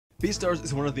Beastars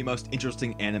is one of the most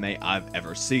interesting anime I've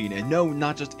ever seen, and no,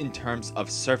 not just in terms of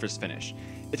surface finish.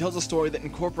 It tells a story that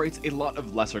incorporates a lot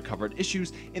of lesser covered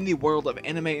issues in the world of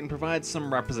anime and provides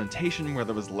some representation where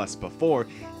there was less before,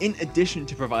 in addition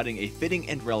to providing a fitting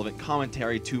and relevant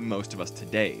commentary to most of us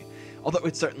today. Although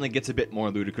it certainly gets a bit more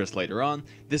ludicrous later on,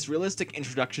 this realistic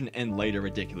introduction and later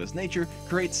ridiculous nature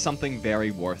creates something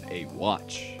very worth a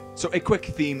watch. So a quick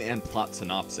theme and plot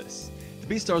synopsis.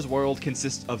 The Beastars world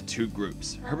consists of two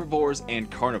groups, herbivores and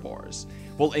carnivores.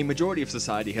 While a majority of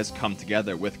society has come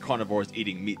together with carnivores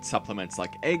eating meat supplements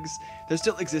like eggs, there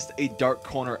still exists a dark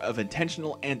corner of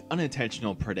intentional and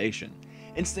unintentional predation.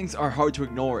 Instincts are hard to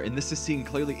ignore, and this is seen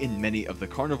clearly in many of the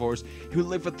carnivores who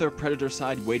live with their predator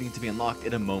side waiting to be unlocked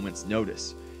at a moment's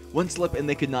notice. One slip and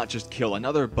they could not just kill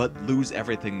another, but lose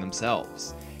everything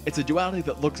themselves. It's a duality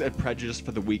that looks at prejudice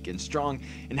for the weak and strong,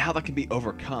 and how that can be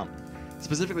overcome,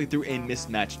 specifically through a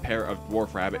mismatched pair of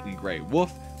dwarf rabbit and grey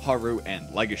wolf, Haru and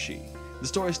Legoshi. The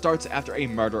story starts after a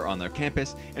murder on their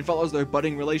campus, and follows their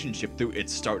budding relationship through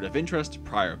its start of interest,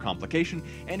 prior complication,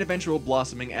 and eventual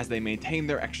blossoming as they maintain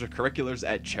their extracurriculars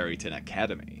at Cherryton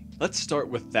Academy. Let's start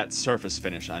with that surface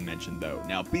finish I mentioned though.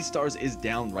 Now, Beastars is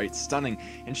downright stunning,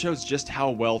 and shows just how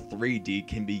well 3D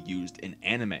can be used in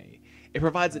anime. It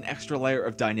provides an extra layer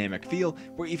of dynamic feel,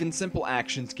 where even simple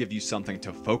actions give you something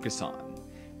to focus on.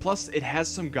 Plus, it has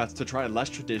some guts to try less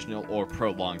traditional or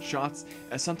prolonged shots,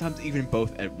 as sometimes even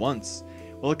both at once.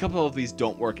 While a couple of these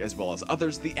don't work as well as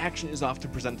others, the action is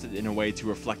often presented in a way to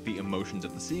reflect the emotions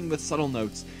of the scene with subtle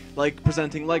notes, like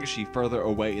presenting Legoshi further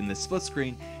away in the split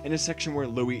screen, in a section where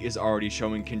Louis is already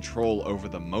showing control over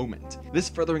the moment. This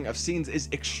furthering of scenes is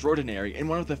extraordinary, and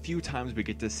one of the few times we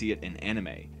get to see it in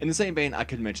anime. In the same vein, I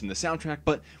could mention the soundtrack,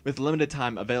 but with limited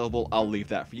time available, I'll leave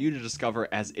that for you to discover,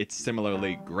 as it's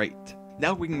similarly great.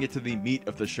 Now we can get to the meat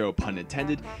of the show, pun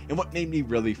intended, and what made me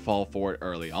really fall for it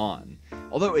early on.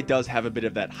 Although it does have a bit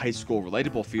of that high school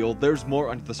relatable feel, there's more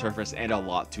under the surface and a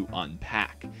lot to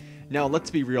unpack. Now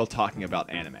let's be real talking about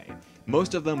anime.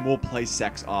 Most of them will play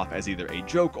sex off as either a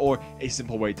joke or a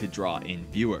simple way to draw in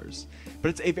viewers. But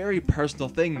it's a very personal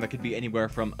thing that could be anywhere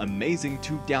from amazing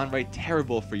to downright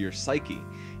terrible for your psyche.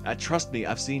 Trust me,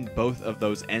 I've seen both of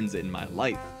those ends in my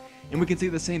life. And we can see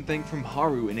the same thing from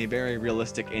Haru in a very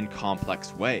realistic and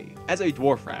complex way. As a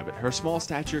dwarf rabbit, her small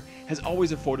stature has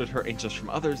always afforded her interest from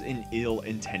others in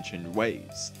ill-intentioned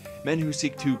ways. Men who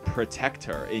seek to protect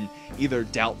her in either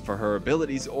doubt for her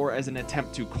abilities or as an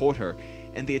attempt to court her,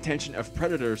 and the attention of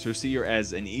predators who see her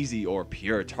as an easy or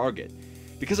pure target.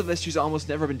 Because of this, she's almost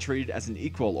never been treated as an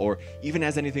equal or even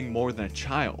as anything more than a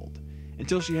child,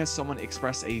 until she has someone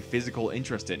express a physical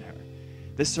interest in her.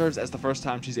 This serves as the first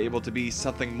time she's able to be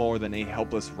something more than a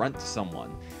helpless runt to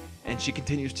someone, and she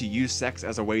continues to use sex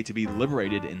as a way to be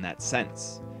liberated in that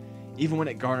sense. Even when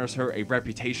it garners her a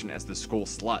reputation as the school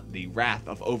slut, the wrath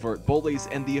of overt bullies,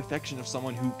 and the affection of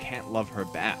someone who can't love her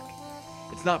back.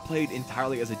 It's not played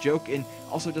entirely as a joke, and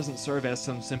also doesn't serve as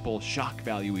some simple shock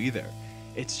value either.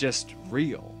 It's just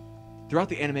real. Throughout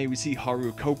the anime, we see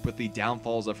Haru cope with the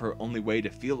downfalls of her only way to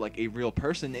feel like a real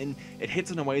person, and it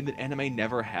hits in a way that anime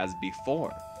never has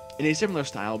before. In a similar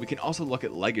style, we can also look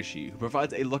at Legoshi, who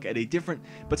provides a look at a different,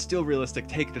 but still realistic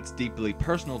take that's deeply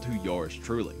personal to yours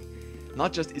truly.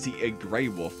 Not just is he a grey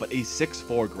wolf, but a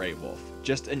 6'4" grey wolf,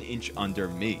 just an inch under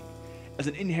me. As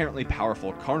an inherently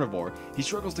powerful carnivore, he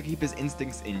struggles to keep his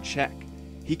instincts in check.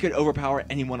 He could overpower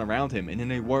anyone around him, and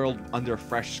in a world under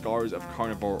fresh scars of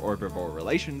carnivore-herbivore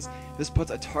relations, this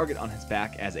puts a target on his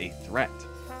back as a threat.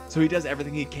 So he does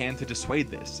everything he can to dissuade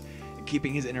this,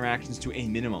 keeping his interactions to a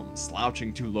minimum,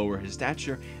 slouching to lower his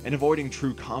stature, and avoiding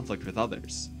true conflict with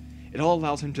others. It all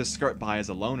allows him to skirt by as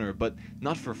a loner, but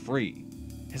not for free.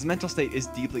 His mental state is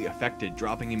deeply affected,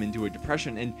 dropping him into a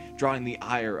depression and drawing the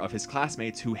ire of his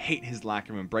classmates who hate his lack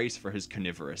of embrace for his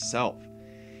carnivorous self.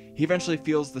 He eventually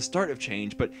feels the start of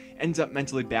change, but ends up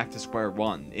mentally back to square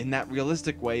one, in that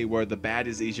realistic way where the bad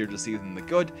is easier to see than the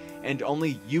good, and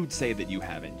only you'd say that you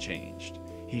haven't changed.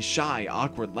 He's shy,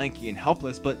 awkward, lanky, and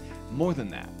helpless, but more than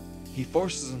that, he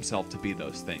forces himself to be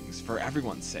those things, for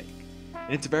everyone's sake.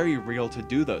 And it's very real to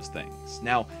do those things.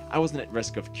 Now, I wasn't at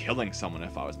risk of killing someone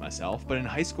if I was myself, but in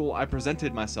high school I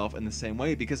presented myself in the same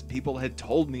way because people had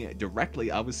told me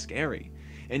directly I was scary,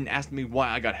 and asked me why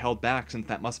I got held back since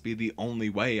that must be the only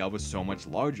way I was so much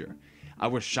larger. I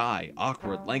was shy,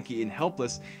 awkward, lanky, and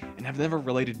helpless, and have never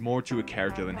related more to a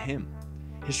character than him.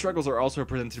 His struggles are also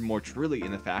presented more truly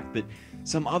in the fact that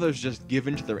some others just give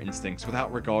in to their instincts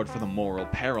without regard for the moral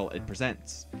peril it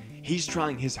presents. He's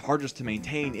trying his hardest to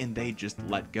maintain, and they just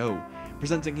let go,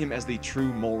 presenting him as the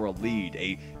true moral lead,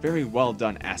 a very well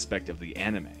done aspect of the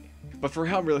anime. But for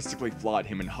how realistically flawed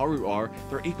him and Haru are,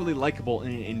 they're equally likable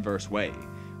in an inverse way.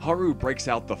 Haru breaks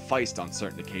out the feist on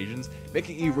certain occasions,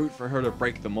 making you root for her to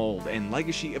break the mold, and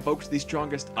Legoshi evokes the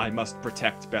strongest I must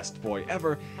protect best boy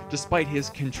ever, despite his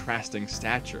contrasting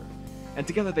stature. And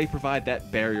together they provide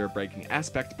that barrier-breaking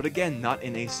aspect, but again, not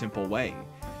in a simple way.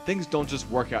 Things don't just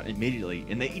work out immediately,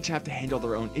 and they each have to handle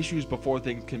their own issues before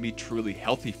things can be truly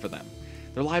healthy for them.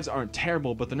 Their lives aren't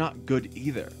terrible, but they're not good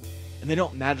either. And they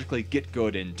don't magically get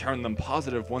good and turn them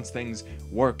positive once things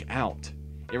work out.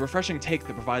 A refreshing take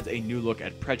that provides a new look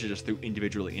at prejudice through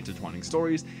individually intertwining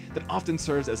stories that often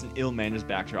serves as an ill-managed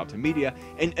backdrop to media,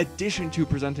 in addition to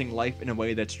presenting life in a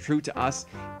way that's true to us,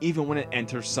 even when it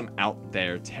enters some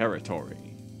out-there territory.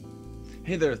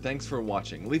 Hey there, thanks for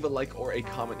watching. Leave a like or a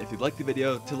comment if you'd like the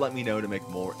video to let me know to make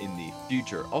more in the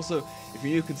future. Also, if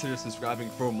you're new, consider subscribing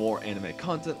for more anime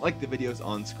content like the videos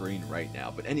on screen right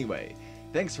now. But anyway,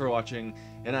 thanks for watching,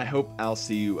 and I hope I'll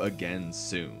see you again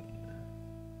soon.